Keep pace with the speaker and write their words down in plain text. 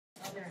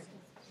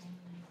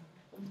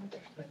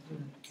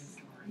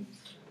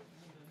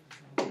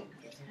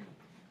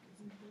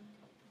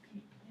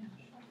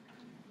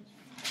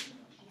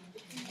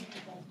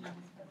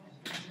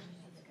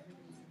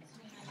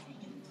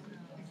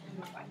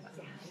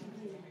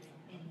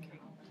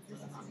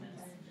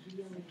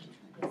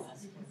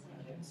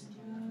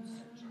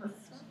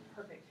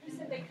Perfect. Who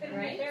said they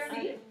couldn't get there?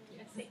 See?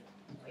 Let's see.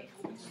 Wait.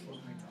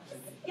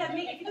 Yeah,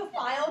 if you do a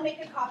file,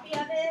 make a copy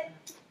of it,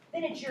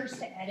 then it's yours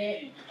to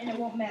edit, and it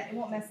won't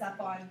mess up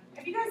on.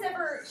 Have you guys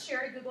ever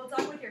shared a Google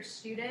Doc with your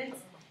students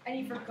and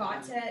you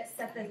forgot to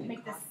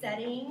make the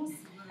settings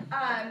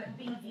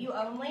be view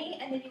only,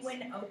 and then you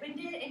went and opened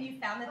it and you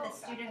found that the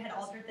student had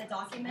altered the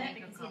document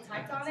because he had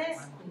typed on it?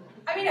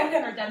 I mean, I've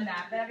never done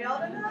that, but have y'all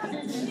done that?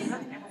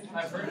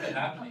 I've heard it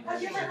happening.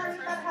 Have you ever heard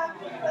of that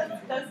happening?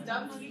 Those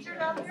dumb teachers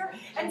out there?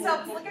 And so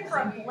I was looking for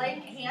a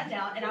blank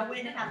handout, and I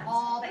went and had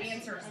all the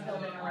answers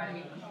filled in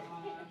already.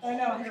 I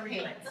know, I had to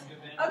read it.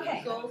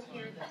 Okay.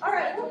 All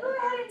right, we'll go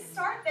ahead and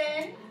start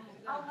then.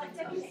 I'll let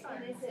Debbie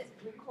start. Is it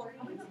recording?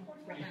 Are we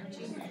recording?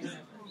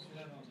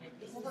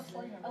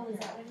 Oh, is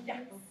that what it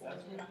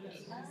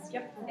is?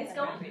 Yep, it's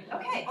going.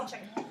 Okay, I'll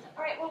check.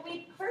 All right, well,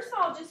 we first of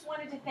all just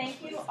wanted to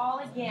thank you all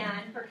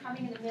again for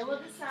coming in the middle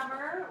of the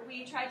summer.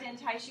 We tried to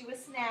entice you with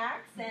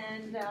snacks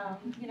and,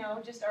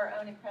 just our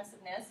own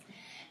impressiveness.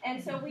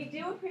 And so we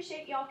do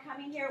appreciate y'all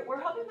coming here. We're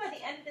hoping by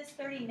the end of this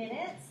 30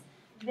 minutes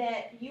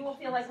that you will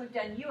feel like we've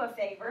done you a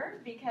favor,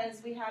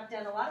 because we have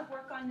done a lot of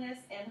work on this,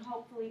 and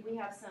hopefully we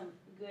have some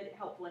good,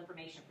 helpful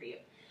information for you.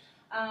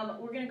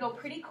 We're going to go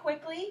pretty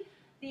quickly.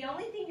 The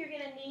only thing you're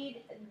going to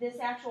need this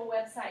actual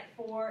website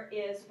for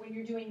is when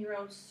you're doing your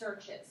own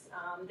searches.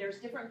 There's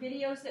different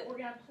videos that we're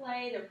going to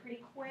play. They're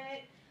pretty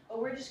quick, but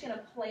we're just going to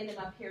play them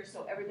up here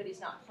so everybody's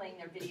not playing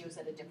their videos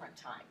at a different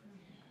time.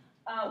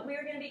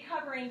 We're going to be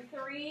covering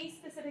 3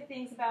 specific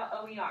things about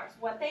OERs: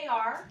 what they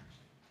are,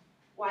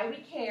 why we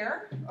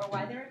care, or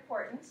why they're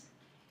important,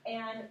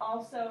 and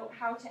also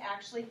how to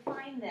actually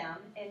find them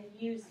and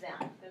use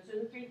them. Those are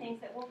the 3 things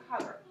that we'll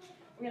cover.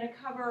 We're going to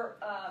cover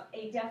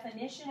a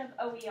definition of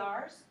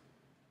OERs,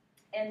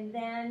 and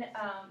then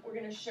we're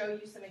going to show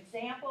you some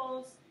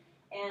examples,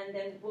 and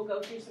then we'll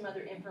go through some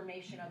other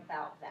information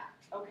about that.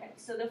 Okay,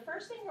 so the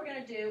first thing we're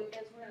going to do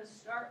is we're going to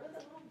start with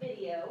a little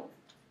video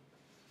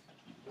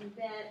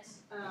that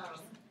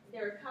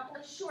there are a couple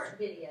of short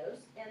videos,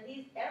 and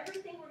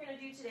everything we're going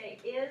to do today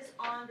is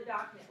on the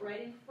document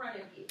right in front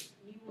of you.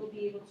 You will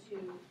be able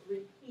to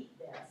repeat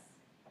this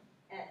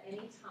at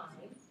any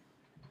time.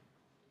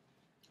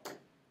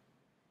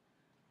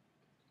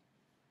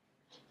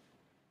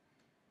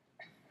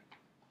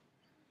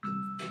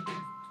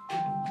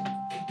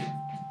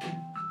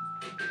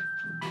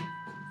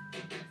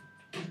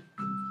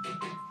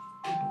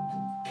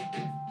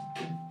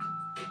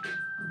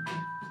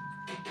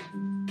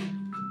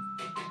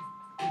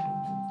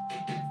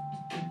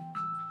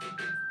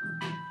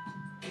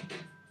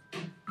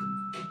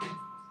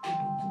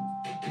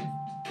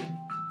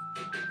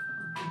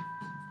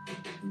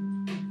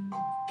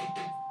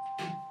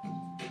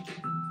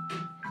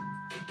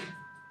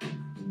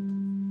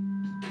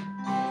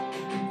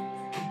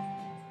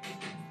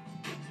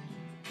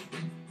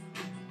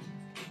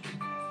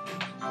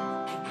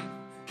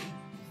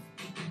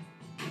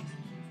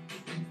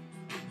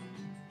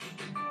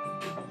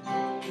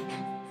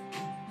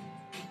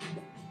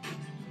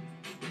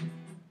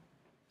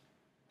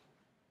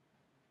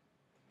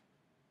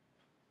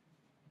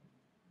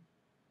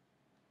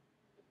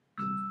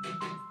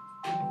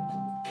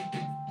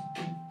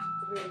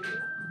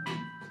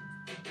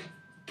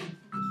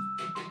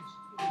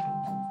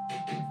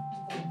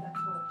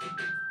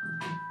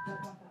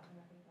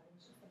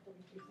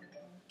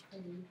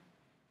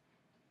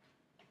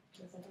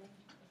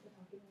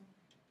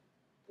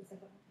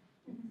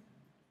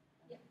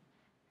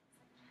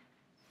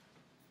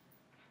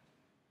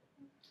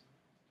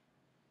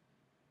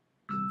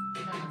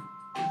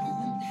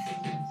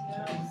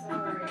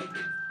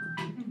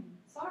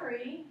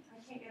 Sorry, I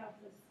can't get off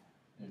this.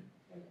 There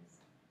it is.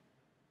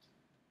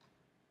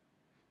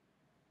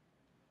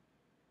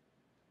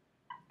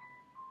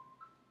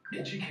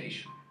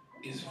 Education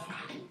is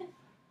vital.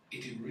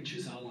 It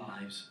enriches our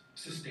lives,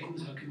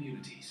 sustains our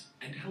communities,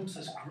 and helps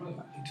us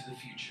grow into the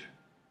future.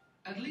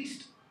 At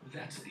least,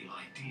 that's the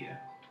idea.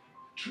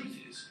 Truth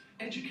is,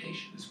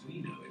 education as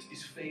we know it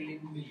is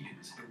failing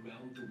millions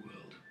around the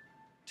world.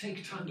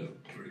 Take Tando,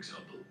 for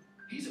example.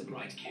 He's a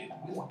bright kid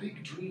with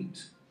big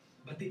dreams,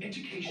 but the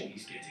education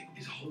he's getting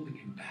is holding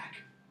him back.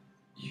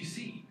 You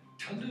see,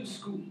 Tando's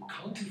school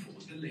can't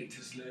afford the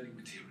latest learning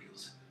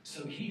materials,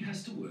 so he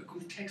has to work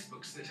with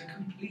textbooks that are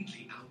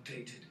completely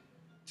outdated.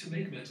 To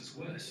make matters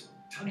worse,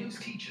 Tando's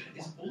teacher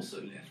is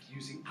also left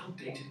using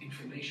outdated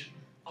information,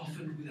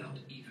 often without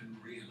even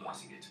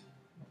realizing it.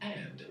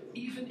 And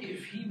even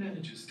if he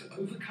manages to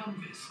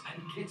overcome this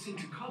and gets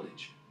into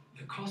college,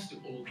 the cost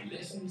of all the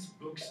lessons,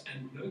 books,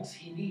 and notes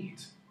he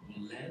needs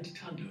will land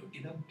Tando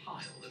in a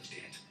pile of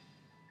debt.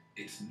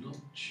 It's not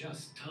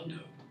just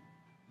Tando.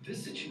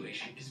 This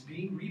situation is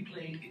being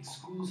replayed in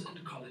schools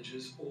and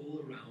colleges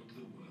all around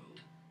the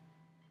world.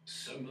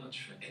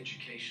 much for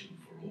education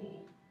for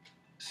all.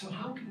 So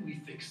how can we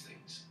fix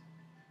things?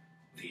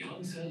 The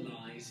answer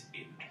lies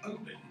in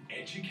open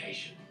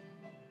education.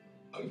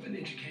 Open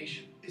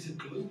education is a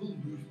global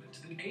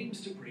movement that aims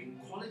to bring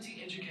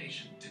quality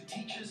education to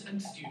teachers and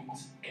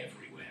students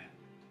everywhere.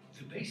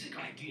 The basic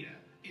idea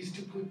is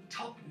to put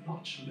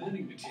top-notch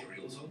learning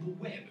materials on the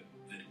web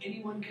that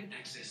anyone can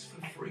access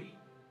for free.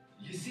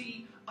 You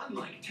see,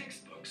 unlike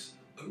textbooks,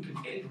 open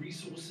ed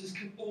resources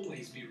can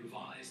always be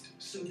revised,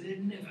 so they're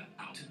never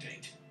out of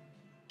date.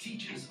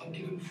 Teachers are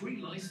given free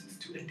license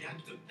to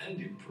adapt them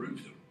and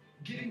improve them,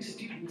 giving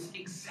students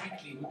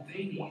exactly what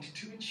they need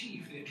to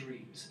achieve their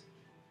dreams.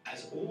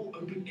 As all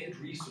open ed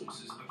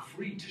resources are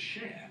free to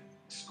share,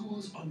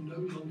 schools are no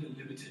longer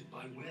limited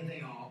by where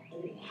they are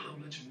or how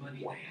much money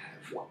they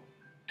have.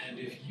 And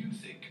if you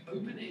think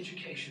open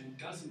education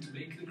doesn't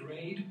make the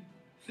grade,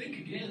 think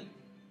again.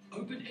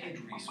 Open ed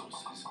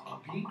resources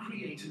are being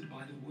created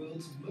by the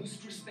world's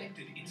most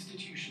respected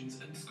institutions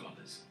and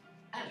scholars.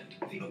 And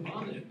the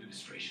Obama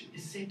administration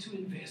is set to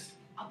invest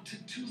up to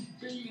 $2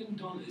 billion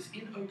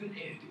in open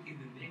ed in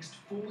the next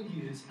 4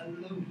 years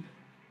alone.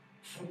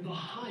 From the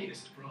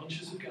highest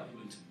branches of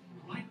government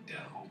right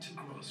down to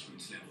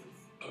grassroots level,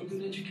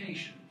 open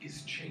education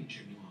is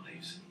changing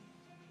lives.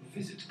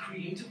 Visit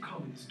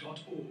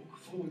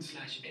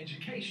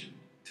creativecommons.org/education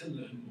to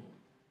learn more.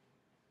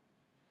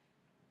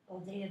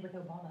 Well, dated with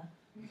Obama.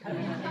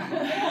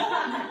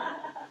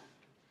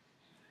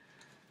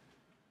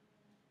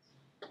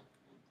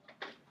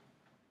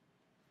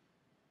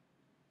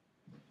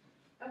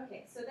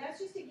 Okay, so that's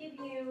just to give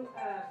you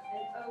an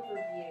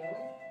overview.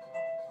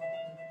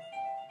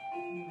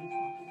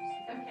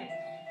 Okay,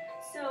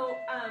 so,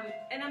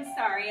 and I'm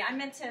sorry, I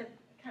meant to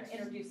kind of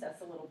introduce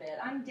us a little bit.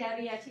 I'm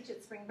Debbie, I teach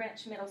at Spring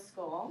Branch Middle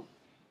School,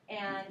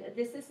 and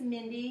this is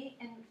Mindy,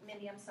 and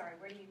Mindy, I'm sorry,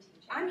 where do you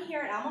teach? I'm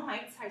here at Alma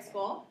Heights High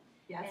School.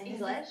 Yes, and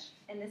English.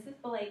 And this is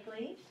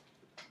Blakely.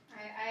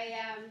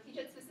 I teach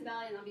at Smithson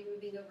Valley, and I'll be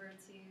moving over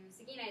to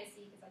Seguin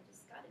ISD because I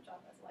just got a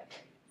job as a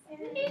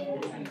librarian.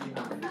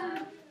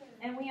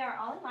 And we are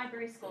all in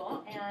library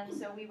school, and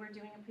so we were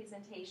doing a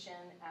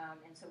presentation,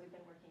 and so we've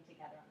been working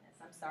together on this.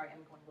 I'm sorry,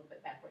 I'm going a little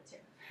bit backwards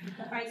here.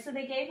 All right, so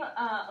they gave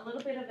a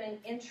little bit of an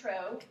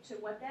intro to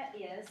what that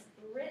is.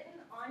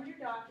 Written on your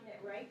document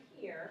right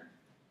here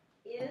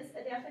is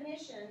a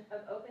definition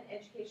of open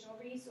educational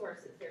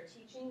resources. They're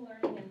teaching,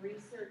 learning, and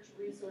research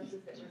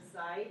resources that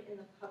reside in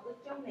the public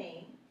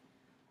domain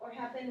or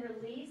have been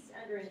released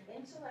under an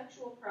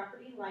intellectual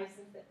property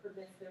license that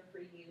prevents their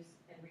free use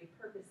and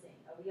repurposing.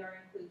 OER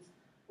includes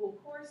full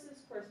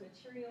courses, course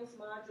materials,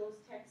 modules,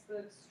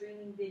 textbooks,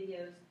 streaming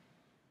videos,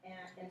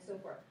 and so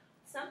forth.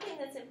 Something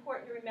that's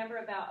important to remember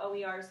about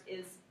OERs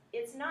is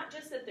it's not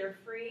just that they're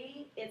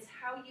free, it's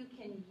how you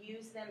can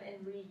use them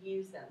and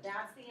reuse them.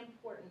 That's the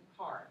important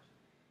part.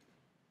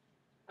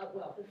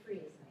 Well, the free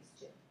is nice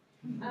too.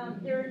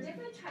 There are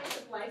different types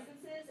of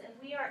licenses, and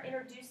we are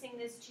introducing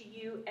this to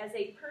you as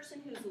a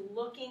person who's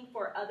looking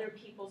for other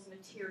people's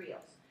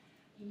materials.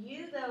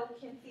 You, though,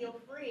 can feel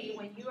free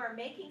when you are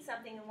making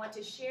something and want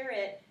to share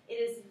it. It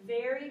is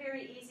very,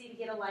 very easy to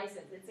get a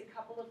license. It's a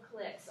couple of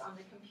clicks on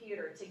the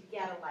computer to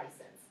get a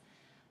license.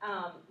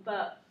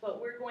 But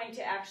we're going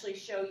to actually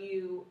show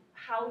you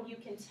how you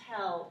can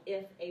tell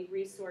if a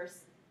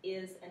resource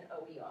is an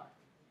OER.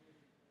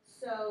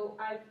 So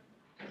I've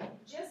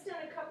just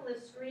done a couple of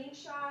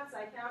screenshots.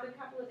 I found a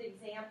couple of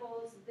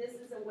examples. This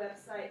is a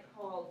website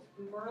called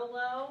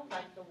Merlot,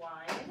 like the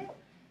wine,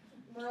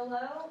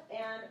 Merlot,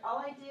 and all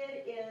I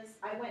did is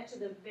I went to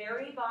the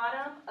very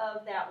bottom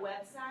of that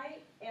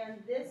website,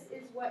 and this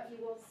is what you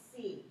will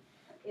see.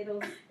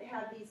 It'll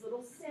have these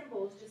little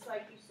symbols just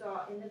like you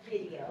saw in the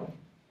video.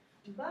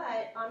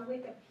 But on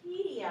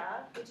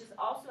Wikipedia, which is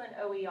also an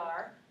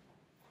OER,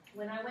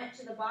 when I went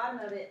to the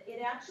bottom of it,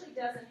 it actually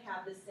doesn't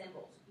have the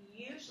symbols.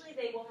 Usually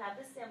they will have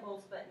the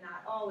symbols, but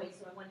not always,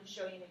 so I wanted to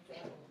show you an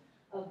example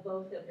of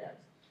both of those.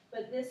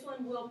 But this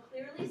one will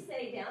clearly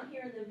say down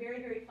here in the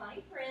very, very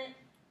fine print,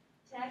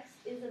 text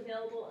is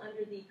available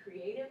under the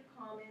Creative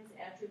Commons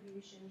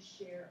Attribution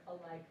Share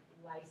Alike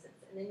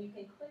license. And then you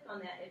can click on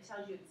that, and it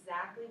tells you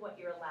exactly what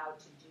you're allowed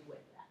to do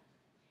with that.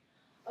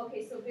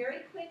 Okay, so very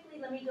quickly,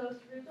 let me go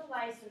through the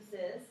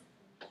licenses.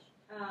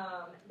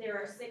 There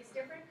are 6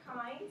 different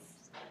kinds.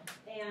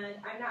 And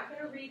I'm not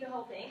going to read the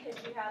whole thing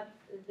because you have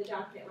the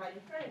document right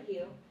in front of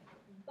you.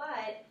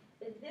 But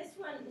this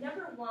one,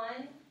 number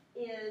 1,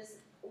 is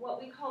what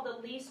we call the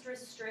least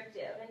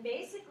restrictive. And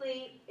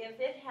basically,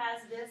 if it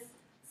has this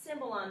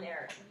symbol on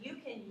there, you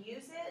can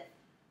use it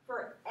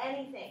for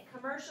anything.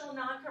 Commercial,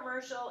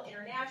 non-commercial,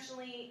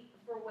 internationally,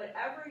 for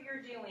whatever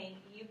you're doing,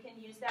 you can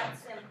use that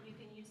symbol, you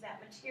can use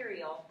that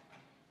material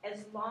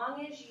as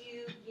long as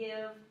you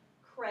give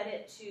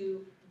credit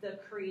to the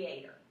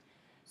creator.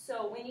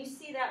 So when you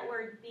see that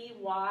word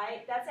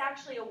BY, that's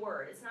actually a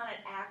word. It's not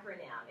an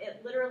acronym.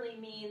 It literally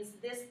means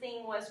this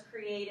thing was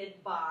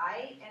created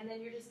by, and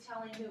then you're just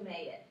telling who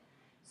made it.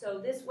 So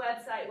this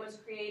website was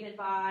created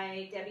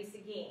by Debbie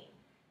Seguin,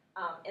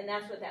 and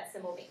that's what that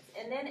symbol means.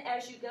 And then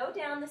as you go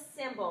down the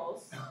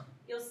symbols,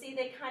 you'll see see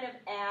they kind of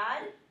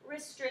add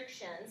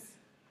restrictions,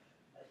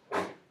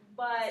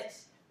 but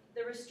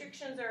the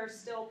restrictions are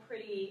still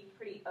pretty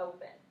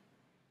open.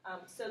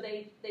 So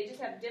they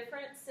just have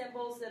different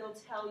symbols that'll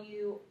tell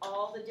you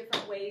all the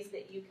different ways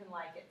that you can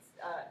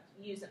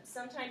use them.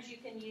 Sometimes you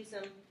can use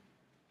them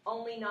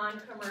only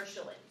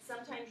non-commercially.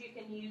 Sometimes you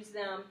can use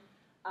them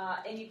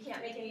and you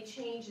can't make any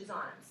changes on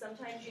them.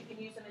 Sometimes you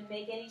can use them and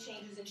make any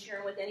changes and share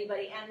them with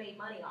anybody and make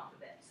money off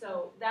of it.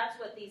 So that's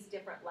what these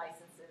different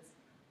licenses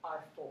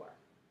are for.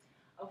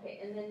 Okay,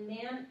 and then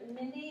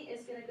Mindy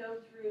is going to go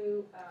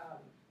through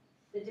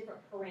the different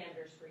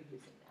parameters for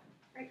using them.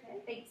 Okay,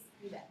 thanks.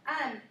 You bet.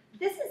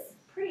 This is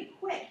pretty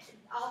quick.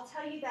 I'll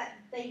tell you that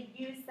they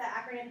use the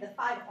acronym, the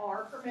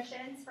 5R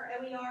permissions for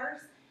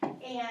OERs,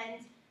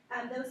 and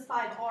those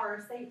 5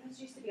 R's, those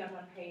used to be on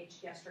one page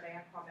yesterday,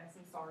 I promise,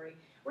 I'm sorry.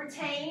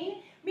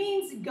 Retain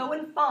means go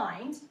and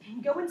find,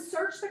 go and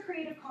search the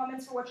Creative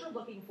Commons for what you're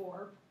looking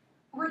for.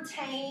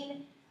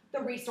 Retain the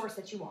resource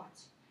that you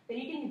want. Then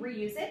you can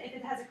reuse it. If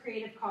it has a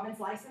Creative Commons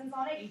license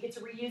on it, you get to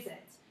reuse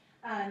it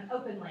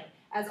openly,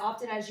 as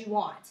often as you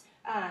want,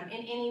 in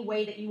any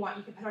way that you want.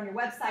 You can put it on your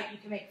website, you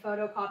can make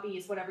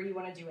photocopies, whatever you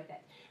want to do with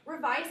it.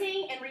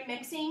 Revising and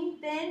remixing,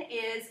 then,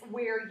 is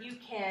where you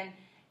can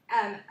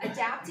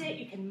adapt it,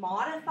 you can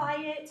modify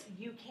it,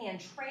 you can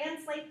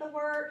translate the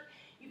work,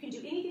 you can do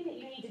anything that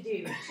you need to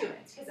do to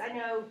it. Because I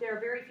know there are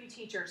very few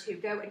teachers who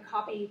go and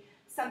copy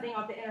something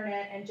off the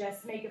internet and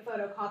just make a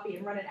photocopy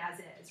and run it as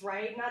is,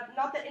 right?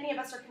 Not that any of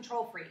us are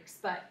control freaks,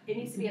 but it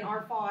needs to be in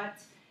our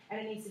font and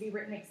it needs to be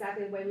written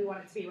exactly the way we want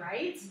it to be,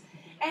 right?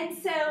 And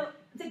so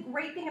the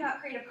great thing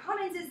about Creative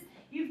Commons is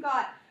you've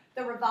got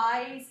the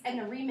revise and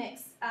the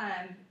remix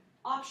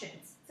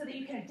options so that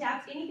you can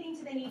adapt anything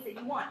to the needs that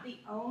you want. The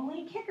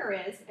only kicker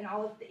is, and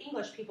all of the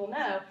English people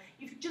know,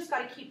 you've just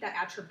got to keep that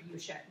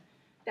attribution,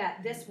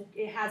 that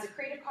it has a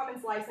Creative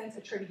Commons license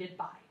attributed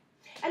by.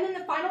 And then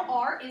the final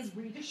R is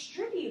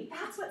redistribute.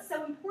 That's what's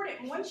so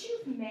important. Once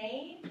you've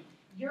made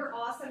your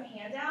awesome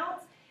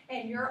handouts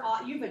and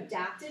you've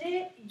adapted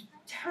it,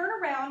 turn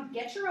around,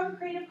 get your own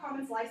Creative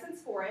Commons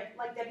license for it.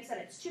 Like Debbie said,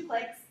 it's 2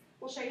 clicks.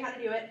 We'll show you how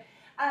to do it.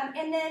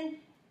 And then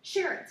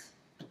share it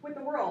with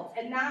the world.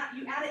 And that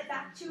you add it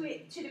back to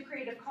the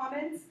Creative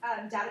Commons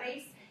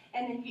database,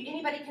 and then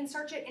anybody can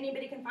search it,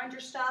 anybody can find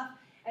your stuff,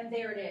 and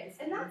there it is.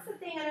 And that's the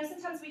thing. I know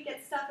sometimes we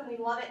get stuff and we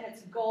love it and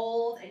it's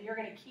gold and you're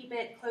going to keep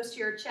it close to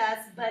your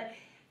chest, but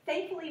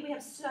thankfully we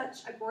have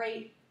such a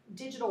great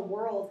digital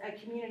world, a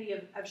community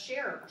of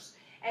sharers.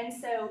 And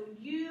so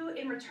you,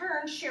 in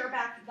return, share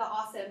back the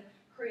awesome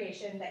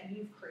creation that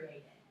you've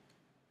created.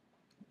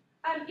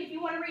 If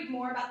you want to read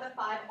more about the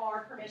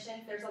 5R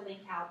permissions, there's a link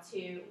out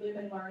to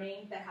Lumen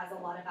Learning that has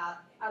a lot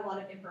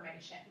of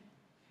information.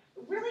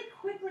 Really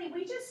quickly,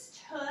 we just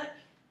took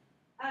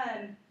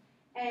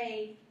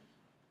a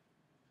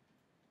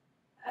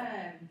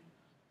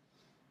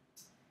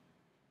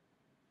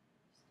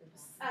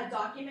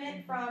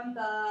document from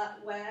the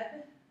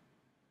web.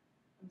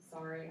 I'm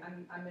sorry,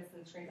 I'm missing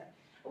the screen.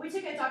 We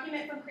took a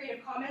document from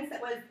Creative Commons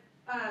that was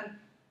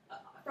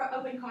from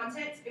open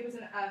content. It was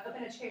an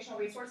open educational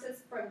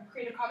resources from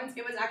Creative Commons.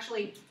 It was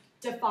actually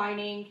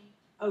defining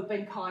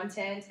open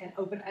content and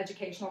open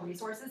educational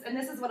resources. And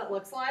this is what it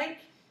looks like,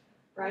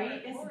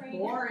 right? It's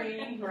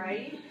boring,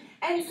 right?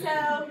 And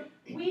so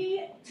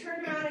we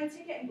turned around and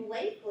took it, and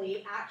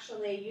Blakely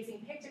actually, using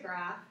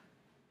Pictograph,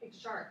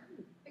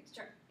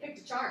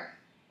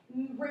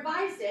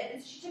 revised it,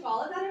 and she took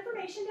all of that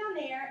information down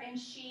there, and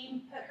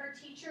she put her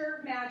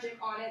teacher magic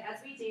on it,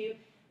 as we do,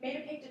 made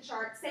a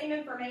Pictochart, same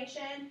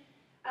information.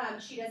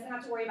 She doesn't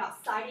have to worry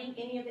about citing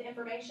any of the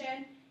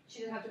information. She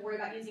doesn't have to worry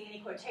about using any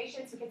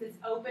quotations because it's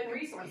open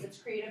resource, it's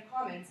Creative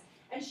Commons.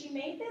 And she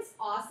made this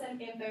awesome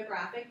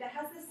infographic that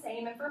has the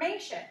same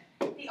information.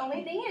 The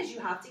only thing is you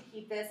have to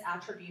keep this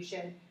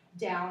attribution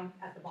down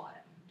at the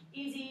bottom.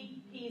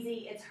 Easy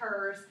peasy, it's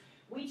hers.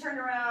 We turned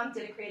around,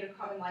 did a Creative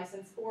Commons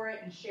license for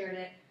it, and shared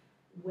it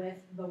with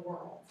the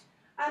world.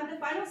 The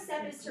final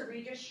step is to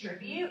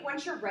redistribute.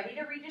 Once you're ready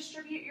to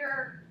redistribute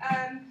your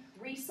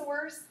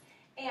resource,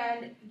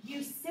 and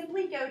you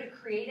simply go to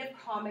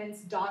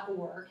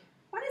creativecommons.org.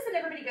 Why doesn't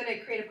everybody go to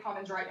Creative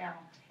Commons right now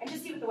and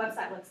just see what the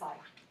website looks like?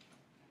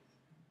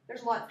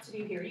 There's a lot to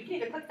do here. You can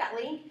either click that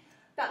link.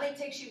 That link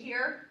takes you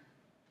here.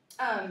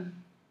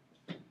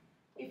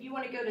 If you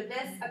want to go to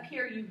this, up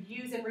here you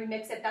use and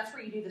remix it. That's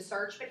where you do the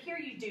search. But here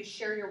you do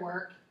share your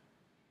work.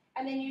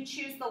 And then you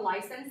choose the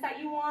license that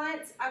you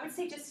want. I would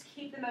say just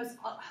keep the most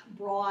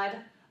broad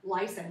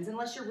license,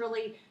 unless you're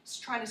really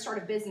trying to start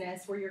a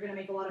business where you're going to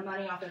make a lot of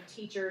money off of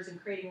teachers and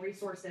creating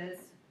resources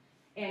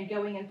and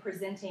going and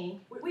presenting.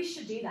 We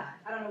should do that.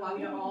 I don't know why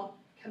we don't all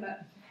come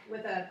up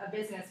with a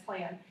business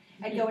plan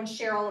and go and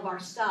share all of our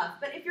stuff.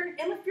 But if you're not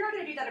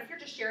going to do that, if you're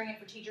just sharing it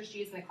for teachers to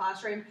use in the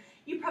classroom,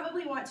 you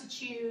probably want to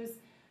choose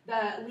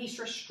the least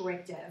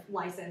restrictive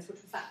license,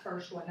 which was that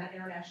first one, that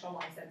international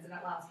license, and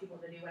that allows people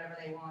to do whatever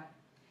they want.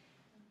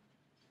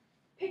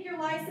 Pick your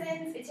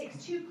license. It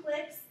takes 2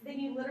 clicks. Then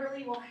you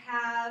literally will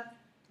have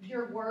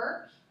your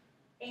work,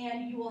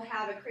 and you will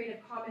have a Creative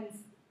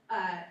Commons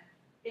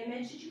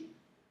image,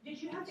 did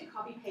you have to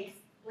copy paste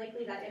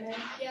lately that image?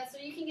 Yeah, so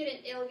you can get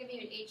it. It'll give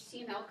you an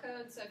HTML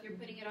code. So if you're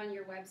putting it on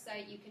your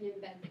website, you can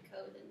embed the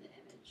code and the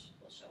image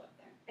will show up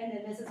there. And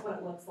then this is what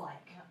it looks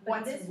like.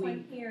 But this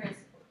one here is,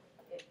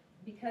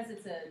 because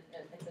it's a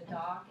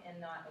doc and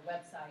not a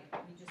website,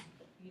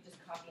 you just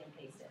copy and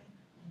paste it.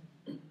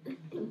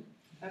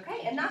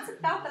 Okay, and that's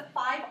about the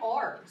 5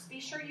 R's.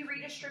 Be sure you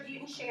redistribute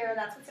and share.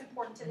 That's what's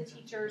important to the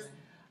teachers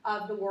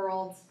of the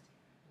world.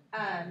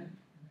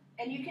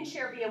 And you can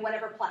share via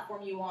whatever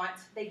platform you want.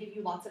 They give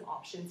you lots of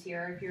options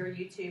here if you're a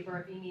YouTube or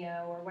a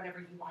Vimeo or whatever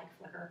you like,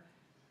 Flickr.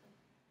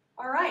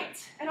 All right,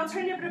 and I'll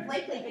turn it over to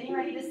Blakely, getting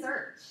ready to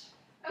search.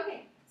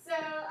 Okay, so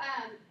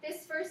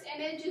this first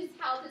image is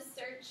how to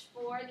search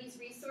for these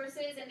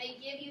resources, and they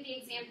give you the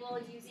example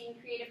using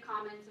Creative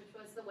Commons, which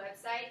was the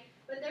website.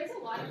 But there's a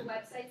lot of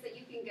websites that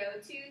you can go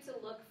to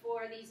look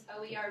for these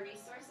OER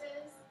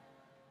resources.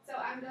 So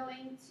I'm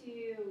going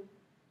to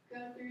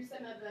go through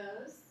some of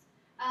those.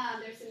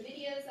 There's some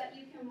videos that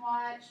you can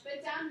watch,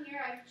 but down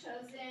here I've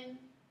chosen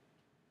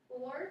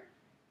 4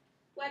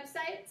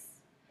 websites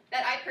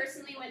that I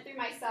personally went through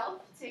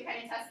myself to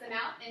kind of test them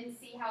out and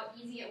see how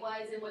easy it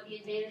was and what the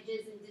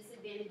advantages and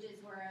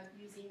disadvantages were of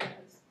using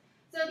those.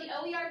 So the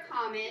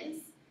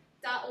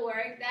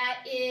OERcommons.org,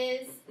 that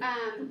is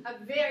a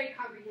very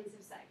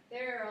comprehensive site.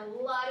 There are a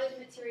lot of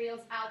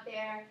materials out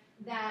there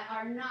that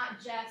are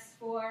not just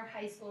for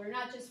high school or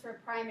not just for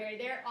primary.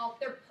 They're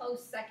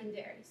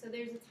post-secondary. So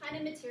there's a ton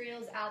of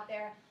materials out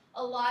there,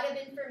 a lot of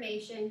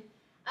information.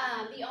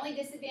 The only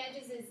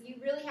disadvantage is you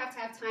really have to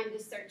have time to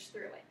search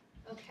through it.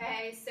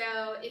 Okay,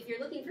 so if you're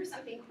looking for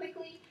something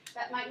quickly,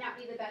 that might not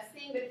be the best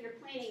thing, but if you're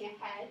planning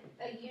ahead,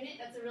 a unit,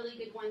 that's a really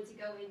good one to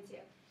go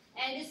into.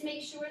 And just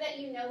make sure that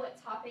you know what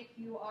topic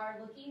you are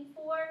looking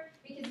for,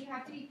 because you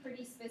have to be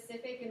pretty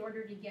specific in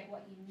order to get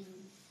what you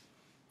need.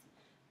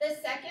 The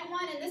second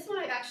one, and this one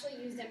I've actually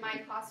used in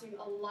my classroom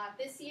a lot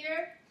this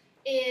year,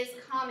 is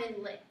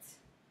Common Lit.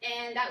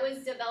 And that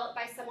was developed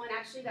by someone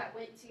actually that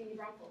went to New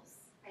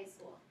Braunfels High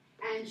School.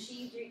 And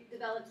she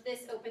developed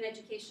this open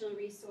educational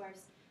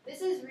resource.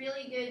 This is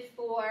really good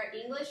for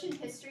English and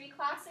history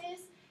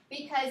classes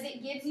because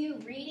it gives you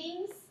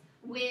readings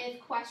with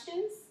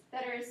questions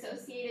that are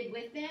associated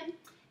with them.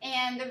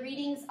 And the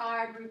readings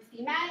are grouped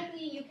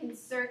thematically. You can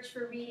search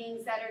for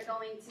readings that are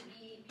going to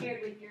be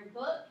paired with your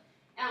book.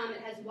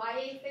 It has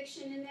YA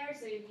fiction in there,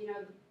 so you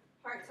know the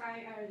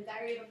the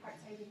Diary of a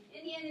Part-Time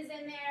Indian is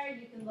in there.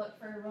 You can look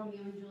for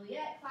Romeo and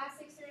Juliet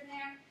classics are in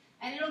there,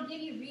 and it'll give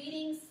you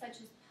readings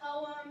such as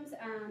poems,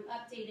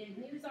 updated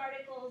news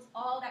articles,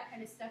 all that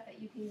kind of stuff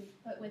that you can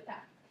put with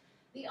that.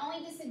 The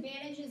only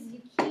disadvantage is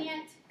you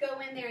can't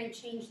go in there and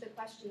change the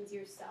questions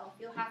yourself.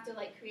 You'll have to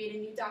create a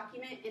new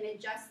document and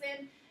adjust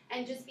them,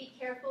 and just be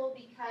careful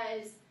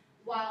because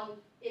while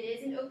it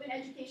is an open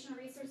educational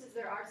resources,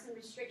 there are some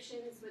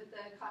restrictions with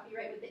the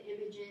copyright with the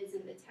images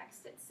and the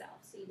text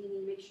itself, so you need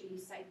to make sure you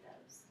cite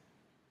those.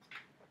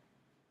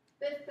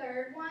 The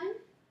third one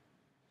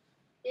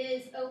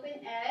is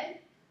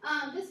OpenEd.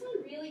 This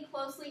one really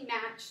closely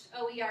matched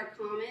OER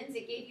Commons.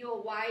 It gave you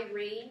a wide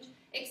range,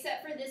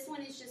 except for this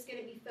one is just going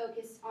to be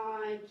focused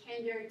on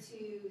kinder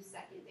to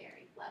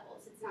secondary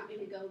levels. It's not going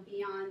to go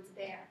beyond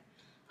there.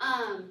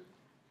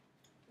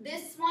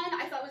 This one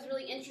I thought was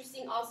really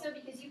interesting also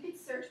because you could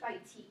search by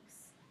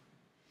TEKS.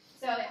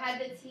 So it had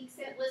the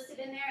TEKS listed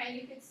in there, and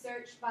you could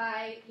search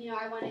by,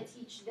 I want to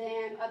teach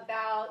them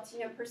about,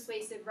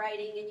 persuasive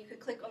writing, and you could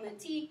click on the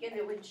TEK and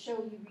it would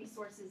show you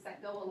resources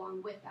that go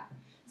along with that.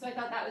 So I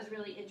thought that was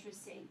really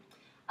interesting.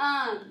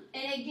 And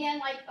again,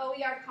 like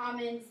OER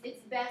Commons,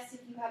 it's best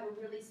if you have a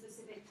really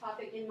specific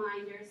topic in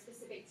mind or a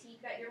specific TEK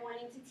that you're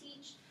wanting to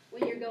teach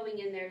when you're going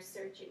in there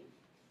searching.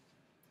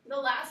 The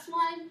last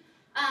one,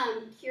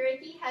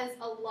 Curriki, has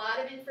a lot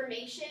of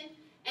information,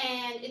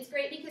 and it's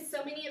great because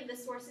so many of the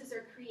sources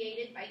are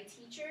created by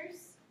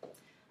teachers,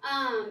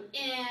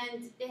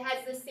 and it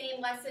has the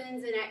same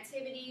lessons and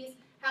activities.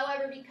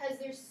 However, because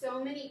there's so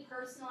many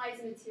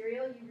personalized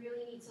material, you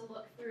really need to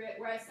look through it,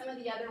 whereas some of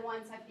the other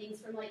ones have things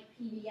from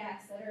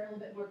PBS that are a little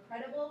bit more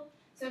credible.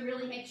 So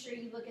really make sure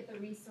you look at the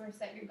resource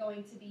that you're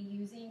going to be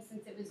using,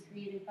 since it was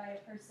created by a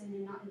person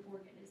and not an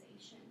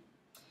organization.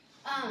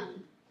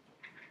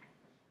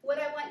 What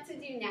I want to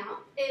do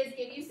now is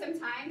give you some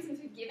time,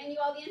 since we've given you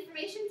all the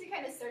information, to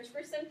kind of search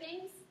for some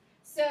things.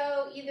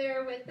 So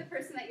either with the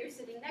person that you're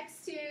sitting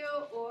next to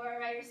or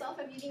by yourself,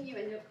 I'm giving you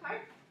a note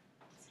card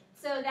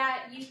so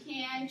that you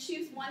can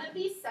choose one of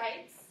these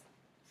sites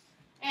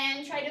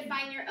and try to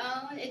find your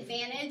own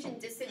advantage and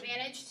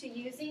disadvantage to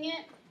using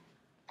it,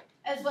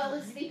 as well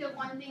as think of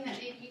one thing that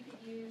maybe you could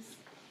use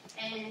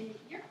in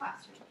your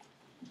classroom.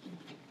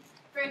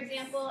 For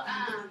example,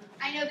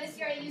 I know this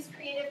year I used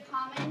Creative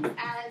Commons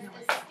as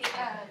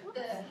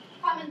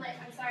Common Lit,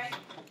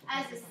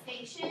 as a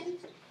station,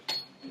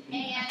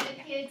 and the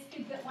kids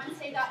could, once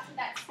they got to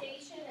that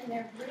station in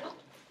their group,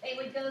 they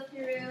would go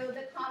through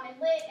the Common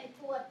Lit and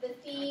pull up the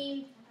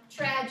theme,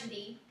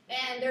 tragedy,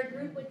 and their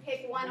group would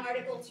pick one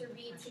article to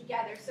read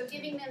together. So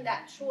giving them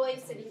that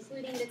choice and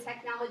including the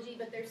technology,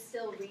 but they're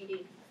still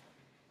reading.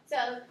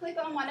 So click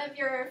on one of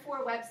your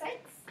 4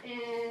 websites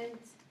and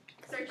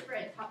search for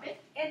a topic.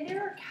 And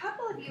there are a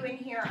couple of you in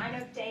here. I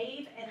know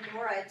Dave and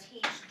Nora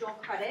teach dual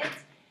credit,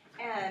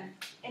 and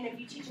if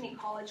you teach any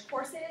college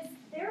courses,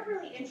 they're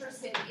really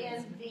interested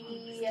in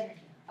the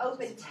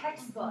open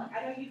textbook.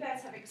 I know you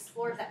guys have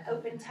explored the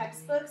open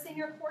textbooks in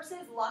your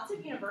courses. Lots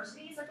of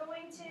universities are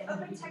going to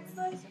open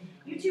textbooks.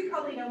 You two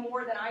probably know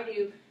more than I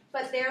do,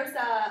 but there's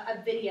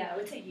a video,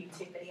 it's a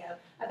YouTube video,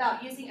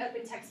 about using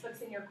open textbooks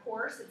in your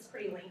course. It's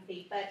pretty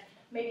lengthy, but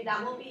maybe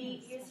that will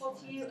be useful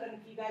to you. And if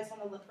you guys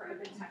want to look for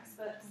open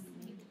textbooks,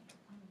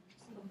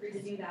 feel free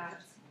to do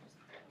that.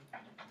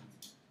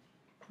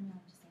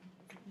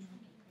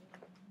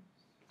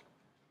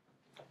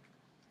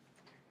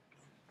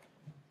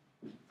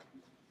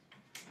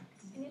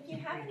 And if you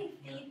have any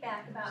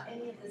feedback about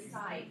any of the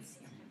sites,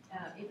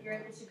 if you're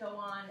able to go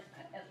on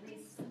at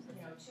least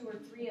 2 or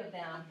 3 of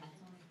them,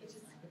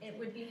 it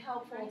would be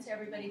helpful to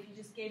everybody if you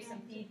just gave some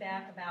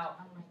feedback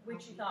about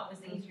which you thought was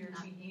easier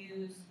to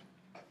use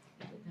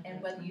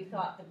and whether you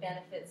thought the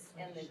benefits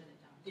and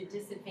the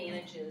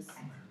disadvantages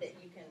that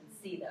you can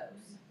see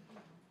those.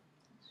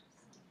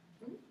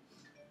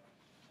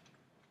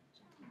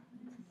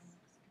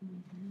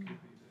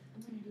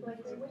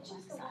 Which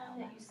is the one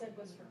that you said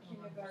was for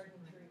kindergarten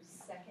through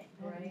 2nd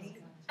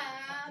grade?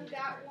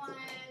 That one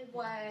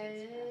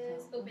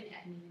was Open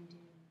Ed.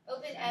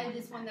 Open Ed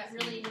is one that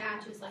really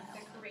matches like the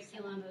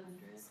curriculum of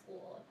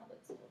school, a public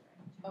school.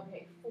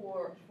 Okay,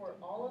 for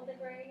all of the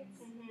grades?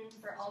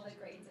 For all the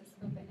grades, it's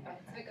Open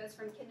Ed. So it goes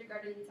from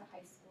kindergarten to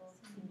high school.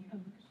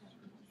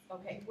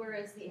 Okay,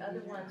 whereas the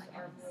other ones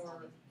are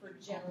more for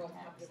general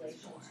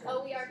population.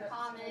 OER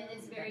Common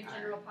is very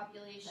general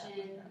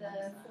population.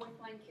 The 4th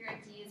one,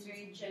 Curity, is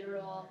very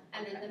general,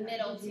 and then the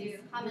middle two,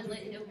 Common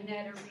Lit and Open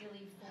Ed, are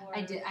really for. I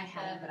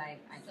had it, but I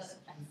just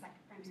I'm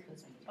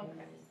supposed to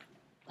Okay.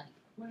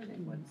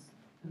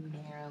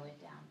 narrow it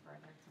down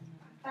further.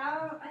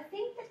 I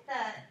think that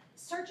the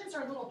searches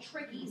are a little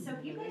tricky, so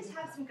if you guys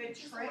have some good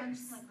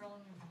tricks,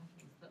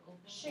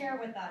 share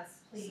with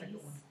us, please.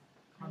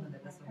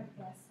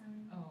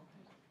 Oh.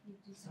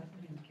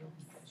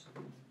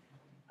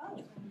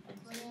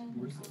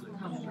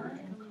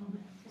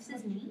 This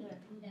is neat.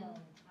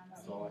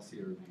 That's all I see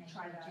are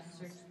Try that.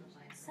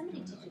 Somebody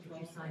teaches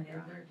you sign in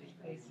there.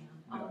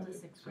 all the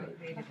 6th grade.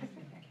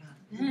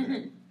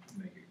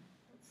 Make it.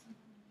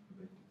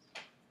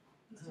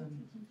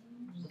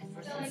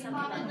 So like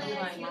Common Lit,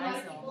 you have a lot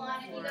of people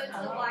on it, you go to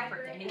the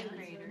library. For 8th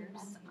graders.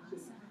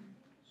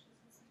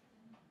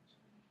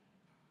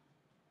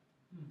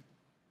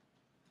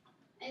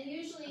 And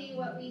usually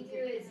what we do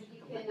is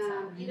you can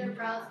either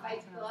browse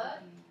by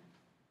book,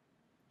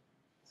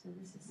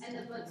 and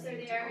the books are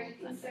there, you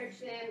can search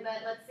them,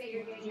 but let's say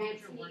you're doing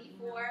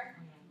 1984.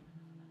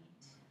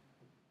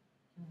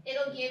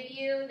 It'll give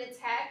you the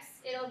text,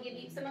 it'll give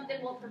you, some of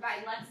them will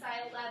provide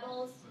Lexile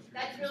levels.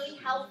 That's really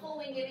helpful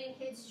when giving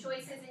kids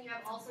choices and you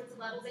have all sorts of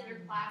levels in your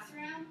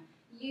classroom.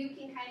 You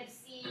can kind of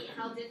see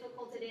how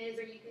difficult it is,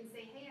 or you can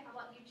say, hey, how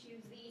about you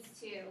choose these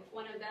two,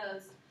 one of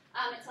those.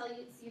 It tells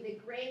you the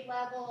grade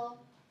level,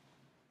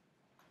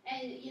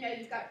 and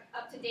you've got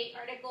up-to-date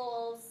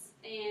articles,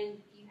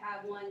 and you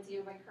have ones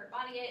by Kurt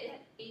Vonnegut,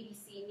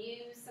 ABC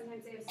News,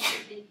 sometimes they have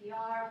some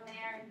NPR on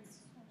there.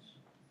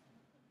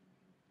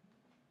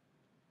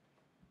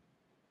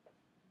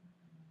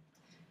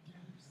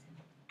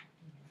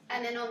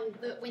 And then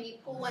when you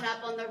pull one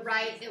up on the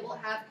right, it will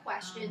have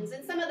questions.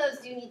 And some of those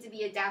do need to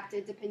be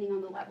adapted depending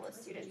on the level of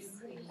students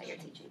that you're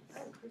teaching.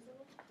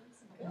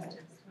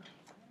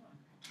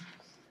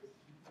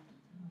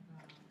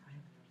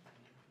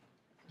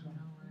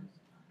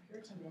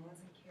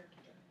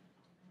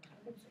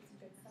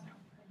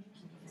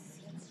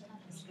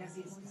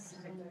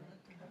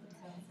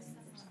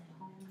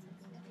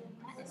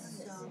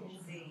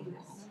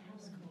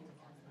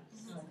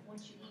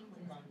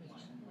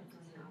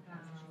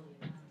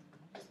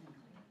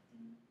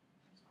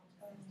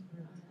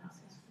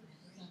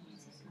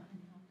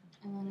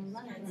 And then in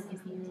London, if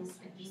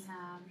you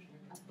have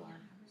a book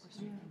or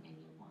something and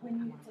you want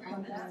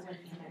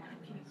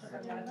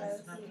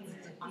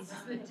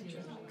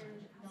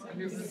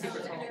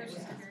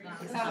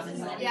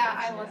yeah,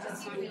 I love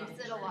this one. We use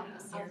it a lot.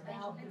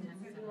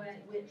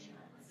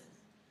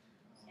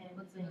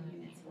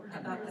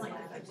 About the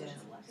languages.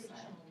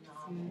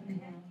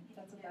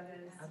 That's what that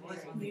is.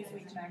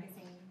 Newsweek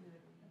magazine.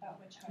 About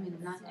which I mean,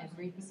 not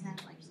every percent,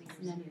 like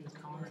none of these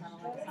columns have a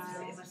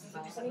lifestyle, but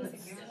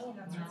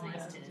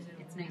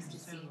it's nice to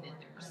see that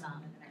there are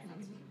some. And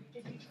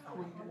I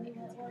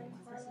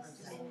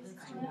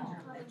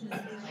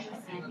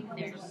think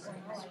there's,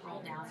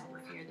 scroll down over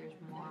here, there's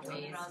more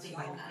ways to,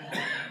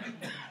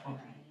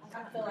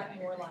 I feel like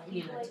more like to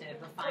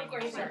refine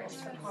your search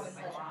for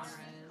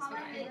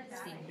Common Lit.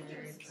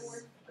 standards.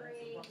 4th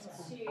grade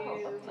to You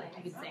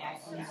could say I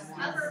use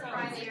one. upper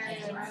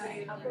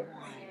primary.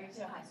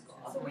 To high school.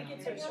 So we can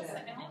search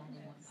that now.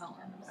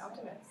 Poems.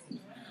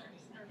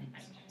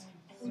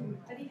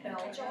 Have you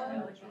found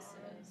John?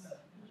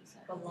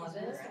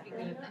 Beloved?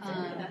 I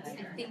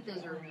think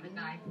those are reading.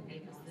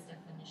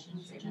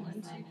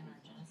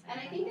 And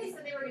I think they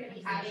said they were going to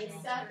be adding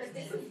stuff, but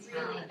this is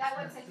really, that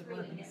website's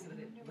really new.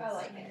 I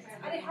like it.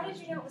 How did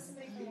you know it was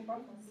somebody from the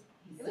Broncos?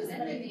 It was in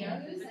the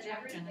news and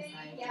everything.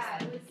 Yeah,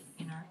 it was.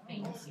 In our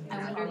face. I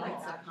wonder if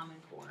it's a Common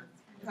Core.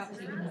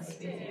 Probably must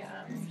be.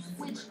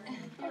 Which,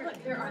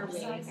 there are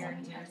ways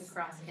to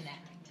cross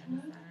connect.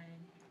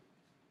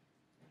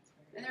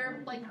 And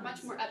they're like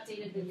much more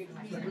updated than your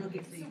and then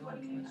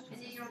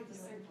you don't have to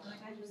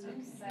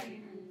search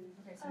site.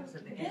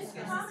 This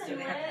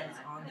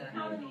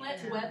Common Lit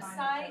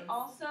website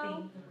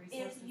also,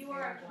 if you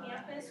are a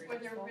campus where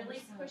they're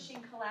really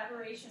pushing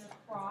collaboration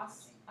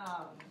across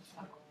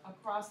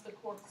the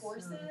core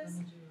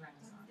courses,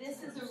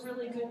 this is a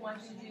really good one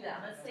to do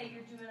that. Let's say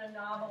you're doing a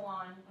novel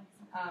on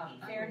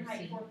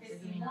Fahrenheit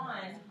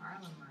 451.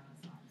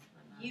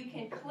 You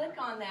can click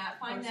on that,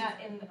 find that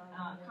in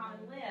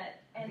Common Lit,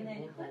 and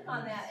then click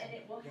on that, and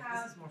it will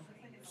have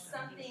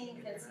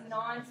something that's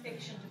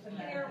nonfiction to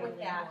compare with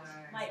that.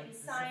 Might be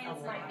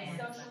science, might be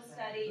social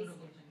studies,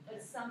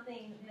 but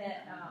something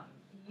that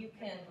you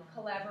can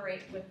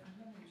collaborate with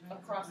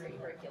across the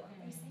curriculum.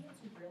 They say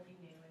it's really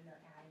new and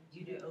they're adding.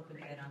 You do open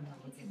ed on the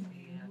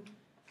Wikipedia.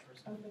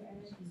 Open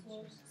ed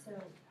source, so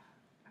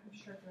I'm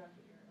sure throughout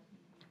the year it'll be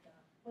the.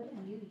 What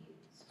do you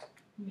use?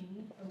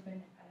 Me, open ed,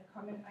 I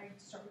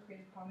start with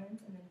Creative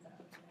Commons and then the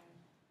open ed.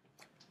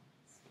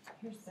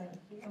 Here's the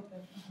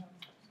open.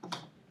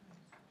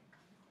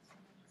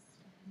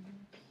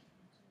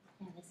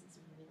 Yeah, this is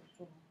really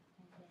cool.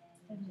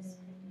 And then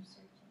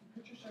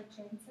put your search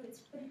in. So it's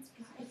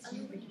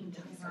you reading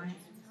design.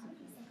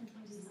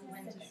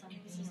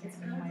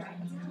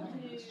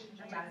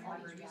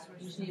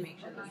 You just need to make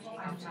sure that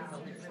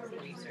you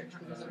research.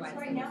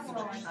 Right now we're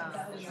on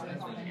the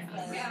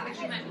Yeah,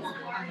 actually, my mom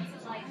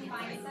like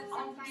finds that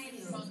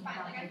sometimes.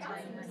 Like I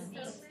found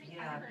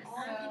Yeah.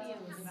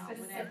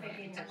 specific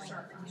in your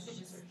search.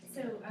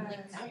 So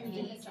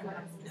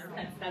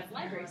That's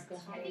library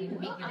school. I think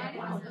we I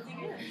know.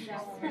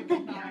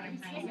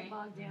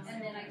 And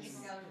then I can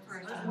go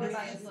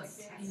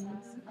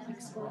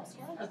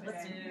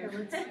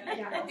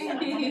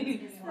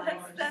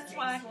That's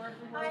why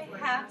I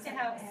have to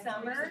have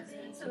summer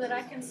so that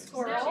I can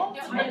squirrel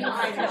and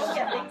I don't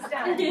get things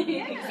done.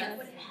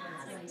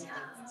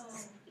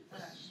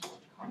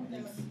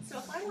 So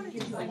if I wanted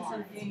to find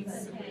something,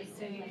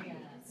 say,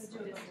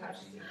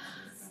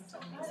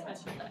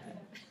 special ed,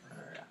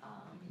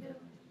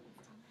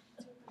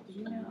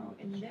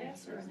 in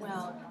this, or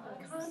well,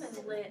 Common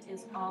Lit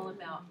is all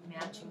about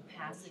matching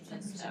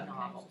passages to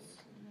novels.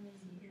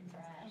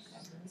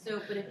 So,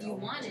 but if you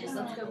wanted,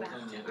 let's go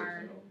back to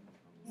our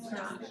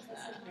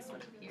this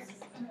one here,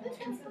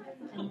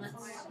 and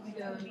let's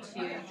go to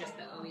just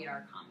the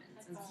OER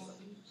comments and see what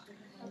we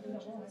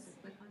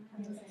click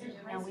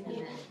on. Now we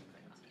need.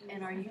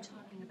 And are you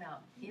talking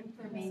about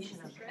information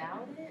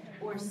about it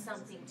or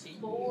something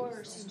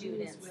for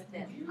students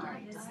that are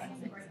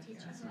dyslexic?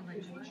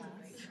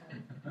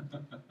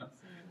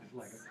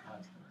 Like a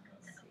class.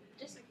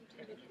 Just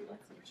if it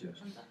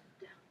comes up.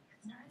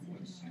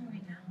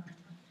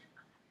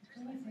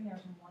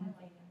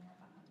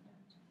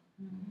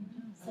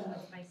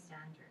 by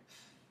standard.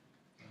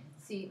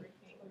 See,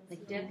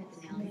 like Deb hit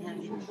the nail on the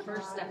head. The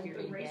first stuff you're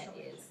going to get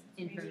is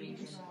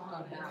information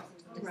about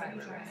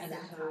dyslexia as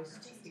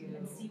opposed to.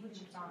 See what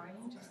you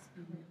find.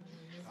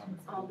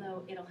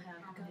 Although it'll have,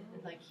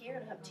 like here,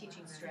 it'll have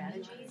teaching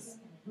strategies.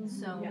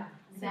 So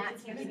that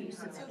can give you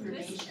some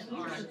information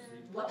on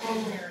what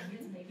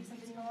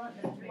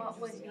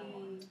would be.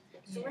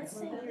 So let's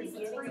say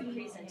you're giving a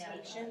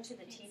presentation to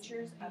the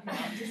teachers about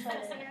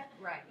dyslexia.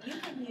 Right. You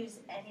can use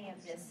any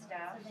of this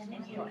stuff and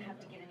you don't have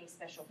to get any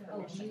special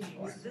permission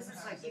for it. This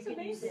is like, You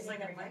can use it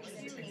in a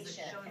presentation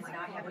presentation showing and like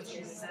not have what to she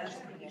get any says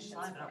special and the permission slides.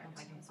 I for don't know it. if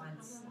I can find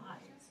the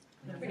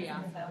slides. Pretty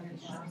awesome.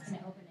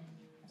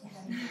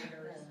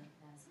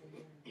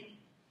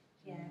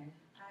 Yeah.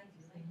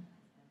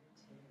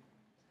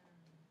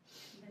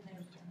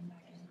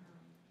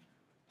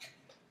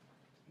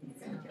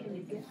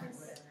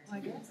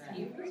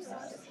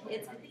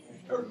 It's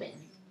open.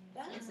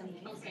 It's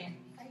amazing.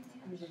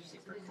 These are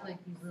super cool. Like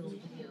these little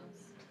videos.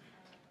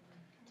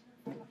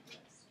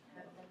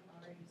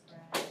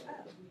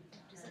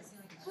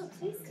 Oh,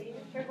 please do.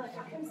 Here, look,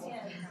 I can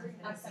stand and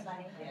ask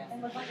somebody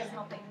and look like I'm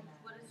helping.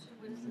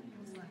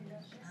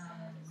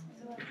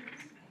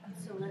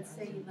 So let's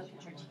say you look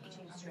at your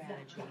teaching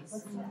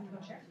strategies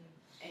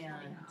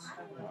and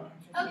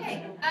Okay.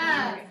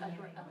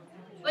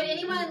 Would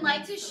anyone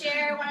like to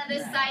share one of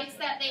the sites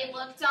that they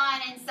looked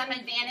on and some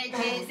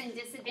advantages and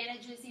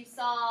disadvantages you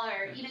saw,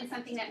 or even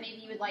something that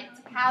maybe you would like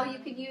to, how you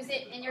could use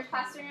it in your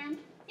classroom?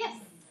 Yes.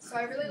 So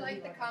I really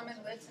like the Common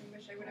Lit and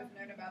wish I would have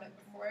known about it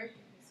before.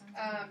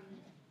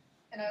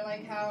 And I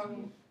like how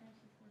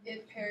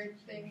it paired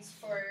things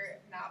for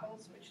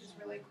novels, which is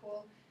really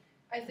cool.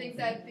 I think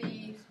that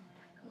the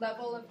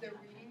level of the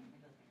reading,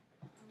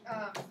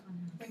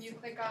 when you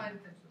click on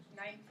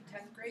 9th to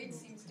 10th grade,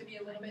 seems to be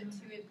a little bit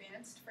too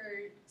advanced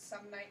for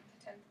some 9th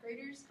to 10th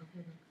graders.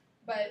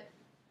 But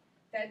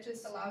that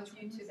just allows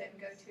you to then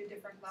go to a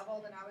different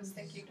level. And I was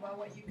thinking, well,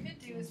 what you could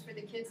do is for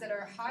the kids that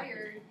are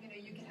higher,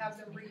 you can have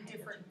them read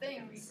different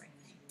things.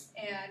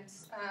 And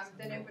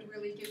then it would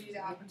really give you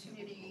the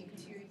opportunity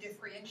to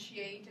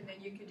differentiate, and then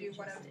you could do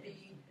one of the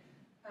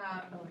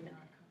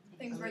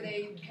things where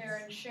they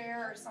pair and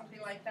share or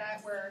something like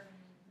that, where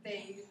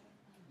they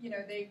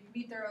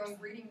meet their own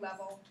reading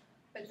level,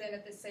 but then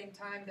at the same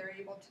time they're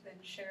able to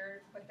then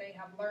share what they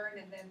have learned,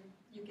 and then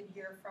you can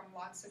hear from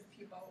lots of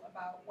people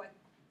about what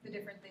the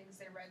different things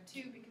they read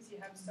too, because you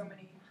have so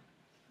many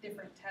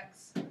different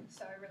texts.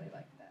 So I really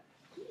like that.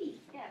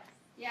 Yes.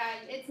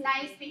 Yeah, it's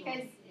nice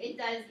because it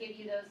does give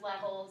you those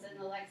levels and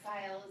the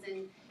lexile,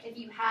 and if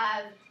you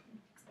have,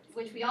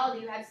 which we all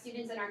do, have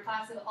students in our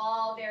class of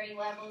all varying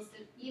levels,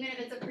 even if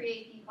it's a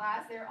pre-AP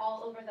class, they're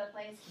all over the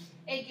place,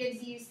 it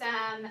gives you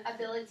some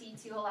ability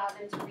to allow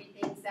them to read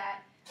things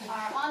that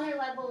are on their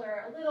level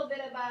or a little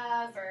bit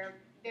above or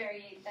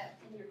vary that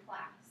in your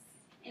class.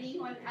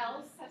 Anyone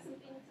else have something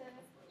to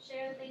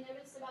share that they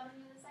noticed about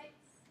any of the sites?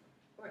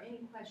 Or any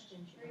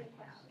questions you might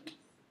have?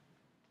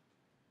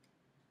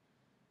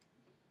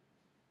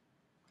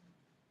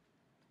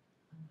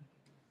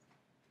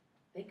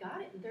 They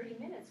got it in 30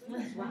 minutes. We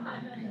just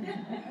wow.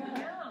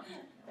 Yeah.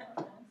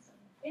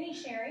 Any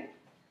sharing?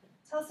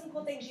 Tell us some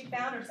cool things you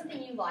found, or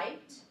something you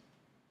liked,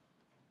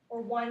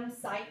 or one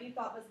site you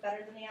thought was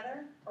better than the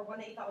other, or one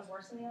that you thought was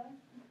worse than the other.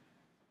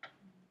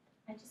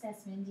 I just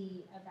asked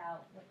Mindy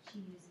about what she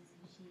uses,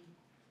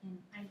 and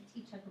I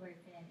teach Huckleberry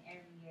Finn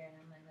every year, and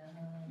I'm like,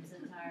 oh, I'm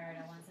so tired,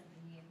 I want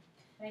something new.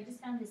 But I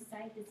just found this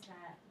site that's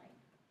got like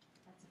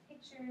lots of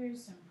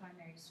pictures, some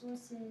primary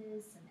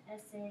sources, some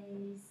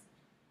essays,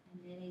 and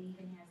then it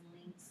even has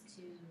links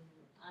to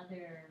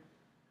other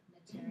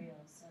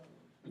materials. So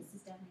this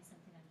is definitely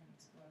something I'm going to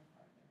explore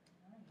further.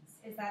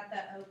 Nice. Is that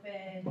the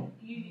open?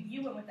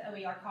 You went with the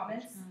OER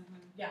Commons?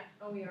 Yeah,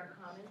 OER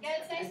Commons. Yeah,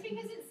 it's nice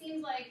because it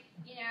seems like,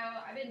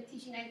 I've been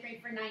teaching 9th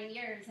grade for 9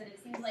 years, and it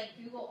seems like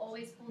Google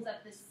always pulls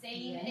up the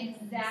same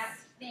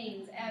exact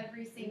things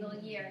every single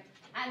year.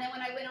 And then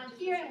when I went on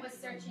here and was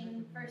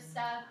searching for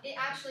stuff, it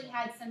actually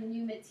had some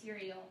new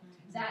material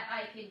that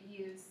I could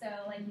use. So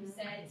like you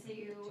said,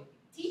 to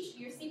teach,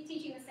 you're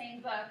teaching the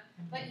same book,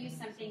 but use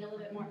something a little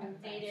bit more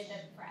updated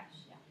and fresh.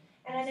 Yeah.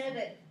 And I know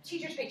that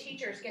Teachers Pay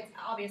Teachers gets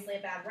obviously a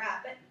bad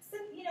rap, but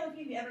if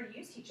you've ever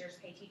used Teachers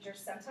Pay Teachers,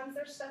 sometimes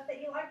there's stuff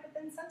that you like, but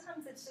then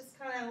sometimes it's just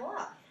kind of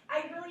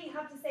I really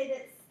have to say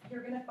that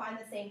you're going to find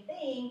the same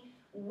thing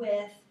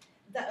with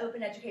the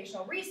open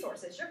educational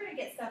resources. You're going to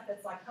get stuff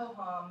that's like,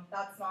 ho-hum,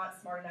 that's not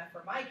smart enough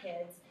for my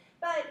kids,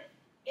 but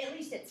at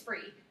least it's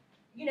free.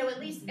 At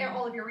least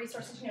all of your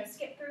resources,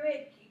 skip through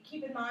it.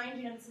 Keep in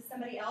mind, this is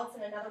somebody else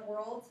in another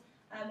world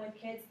with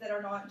kids that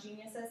are not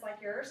geniuses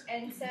like yours,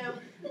 and so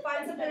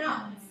find something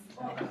else.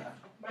 Well,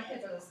 my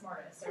kids are the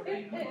smartest. So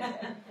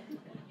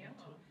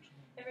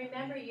And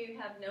remember, you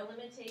have no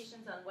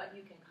limitations on what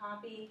you can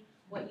copy,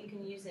 what you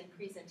can use in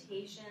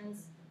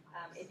presentations.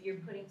 If you're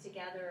putting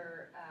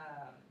together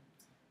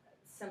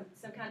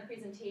some kind of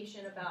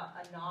presentation about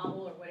a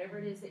novel or whatever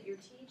it is that you're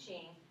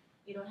teaching,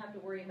 you don't have to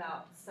worry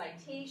about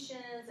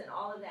citations and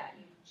all of that.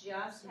 You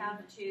just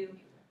have to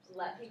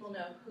let people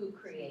know who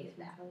created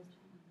that.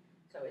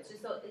 So it's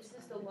just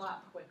a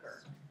lot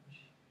quicker.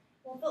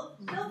 Well,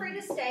 feel free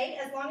to stay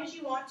as long as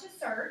you want to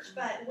search,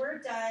 but we're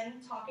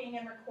done talking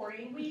and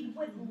recording. We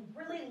would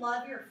really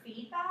love your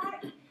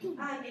feedback. If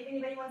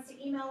anybody wants to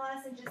email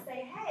us and just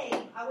say,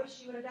 hey, I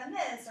wish you would have done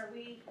this, or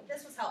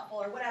this was helpful,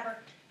 or whatever,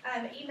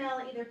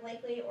 email either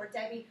Blakely or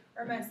Debbie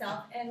or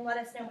myself and let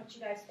us know what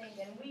you guys think.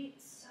 And we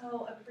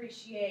so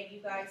appreciate you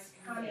guys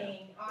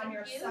coming on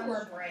your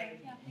summer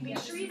break. Make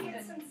sure you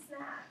get some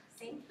snacks.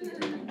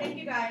 Thank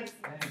you guys.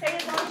 Stay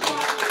as long as you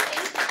want.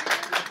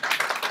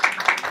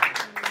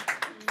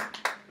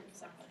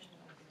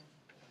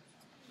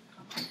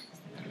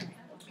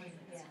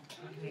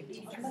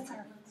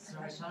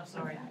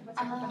 Sorry.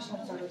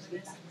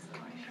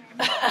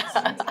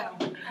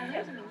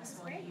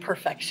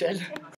 Perfection.